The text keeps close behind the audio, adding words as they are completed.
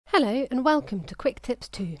Hello and welcome to Quick Tips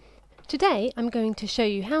 2. Today I'm going to show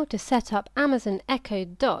you how to set up Amazon Echo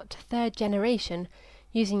Dot 3rd generation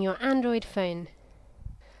using your Android phone.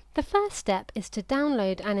 The first step is to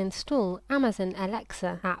download and install Amazon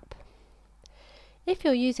Alexa app. If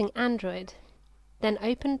you're using Android, then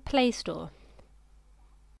open Play Store.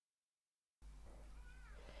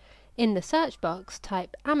 In the search box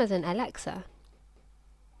type Amazon Alexa,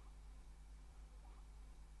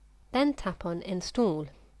 then tap on Install.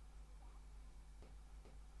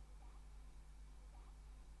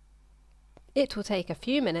 It will take a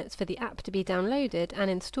few minutes for the app to be downloaded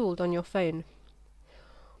and installed on your phone.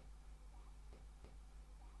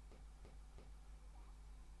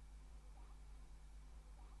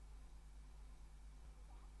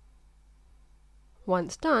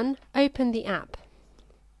 Once done, open the app.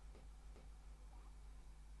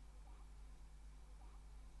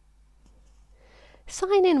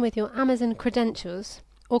 Sign in with your Amazon credentials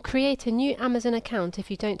or create a new Amazon account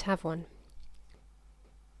if you don't have one.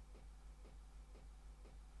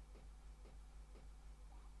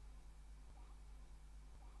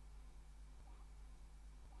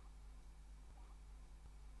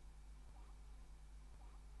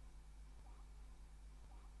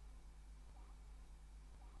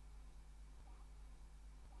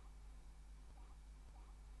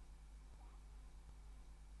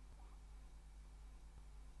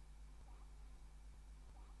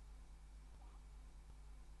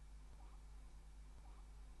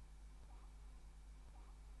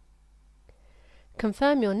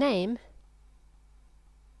 Confirm your name,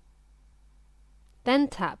 then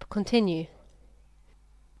tap Continue.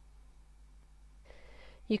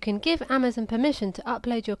 You can give Amazon permission to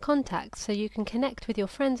upload your contacts so you can connect with your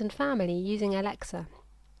friends and family using Alexa.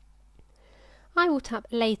 I will tap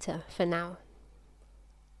Later for now.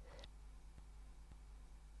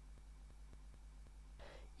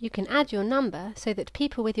 You can add your number so that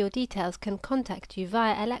people with your details can contact you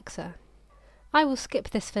via Alexa. I will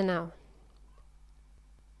skip this for now.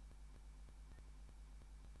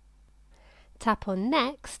 Tap on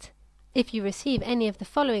Next if you receive any of the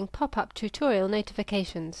following pop-up tutorial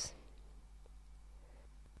notifications.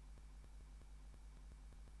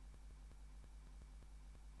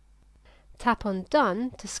 Tap on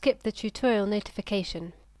Done to skip the tutorial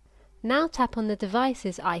notification. Now tap on the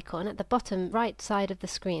Devices icon at the bottom right side of the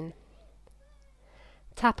screen.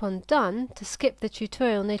 Tap on Done to skip the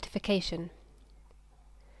tutorial notification.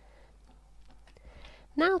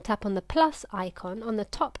 Now tap on the plus icon on the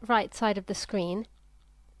top right side of the screen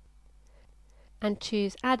and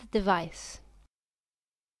choose Add Device.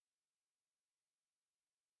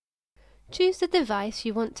 Choose the device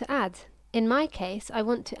you want to add. In my case, I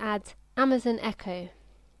want to add Amazon Echo.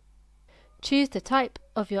 Choose the type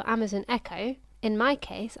of your Amazon Echo. In my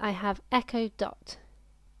case, I have Echo Dot.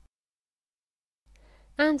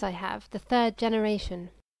 And I have the 3rd generation.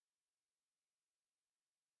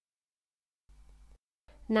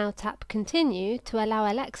 Now tap Continue to allow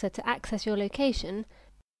Alexa to access your location,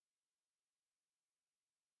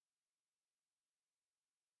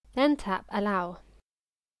 then tap Allow.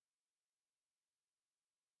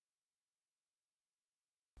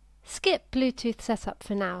 Skip Bluetooth setup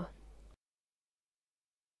for now.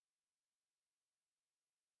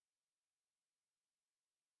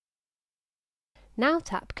 Now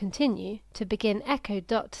tap Continue to begin Echo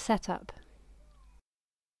Dot setup.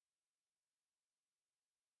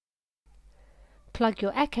 Plug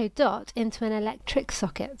your Echo Dot into an electric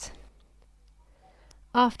socket.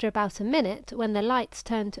 After about a minute, when the lights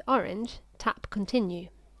turn to orange, tap Continue.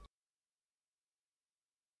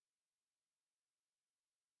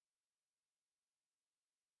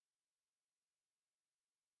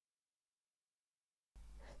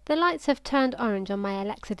 The lights have turned orange on my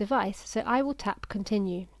Alexa device, so I will tap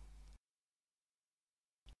Continue.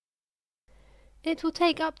 It will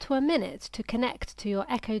take up to a minute to connect to your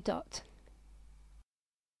Echo Dot.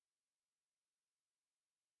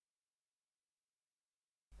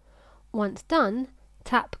 Once done,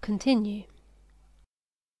 tap Continue.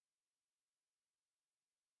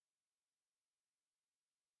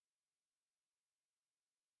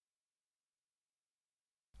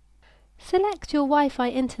 Select your Wi-Fi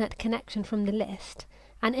internet connection from the list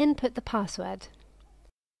and input the password.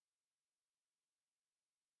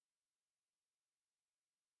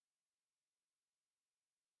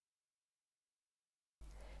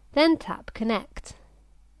 Then tap Connect.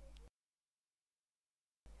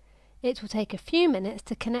 It will take a few minutes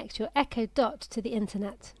to connect your Echo Dot to the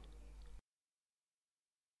internet.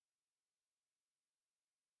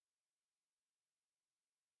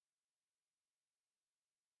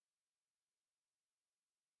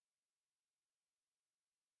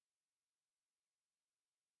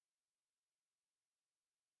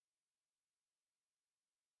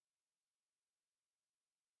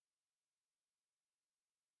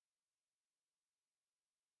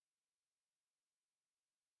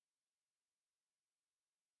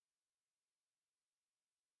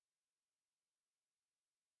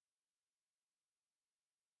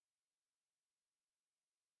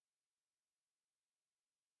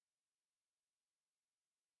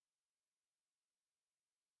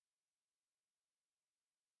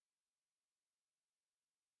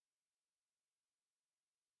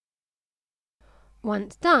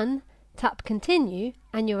 Once done, tap Continue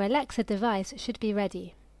and your Alexa device should be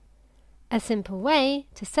ready. A simple way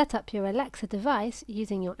to set up your Alexa device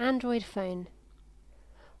using your Android phone.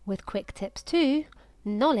 With quick tips too,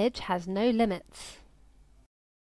 knowledge has no limits.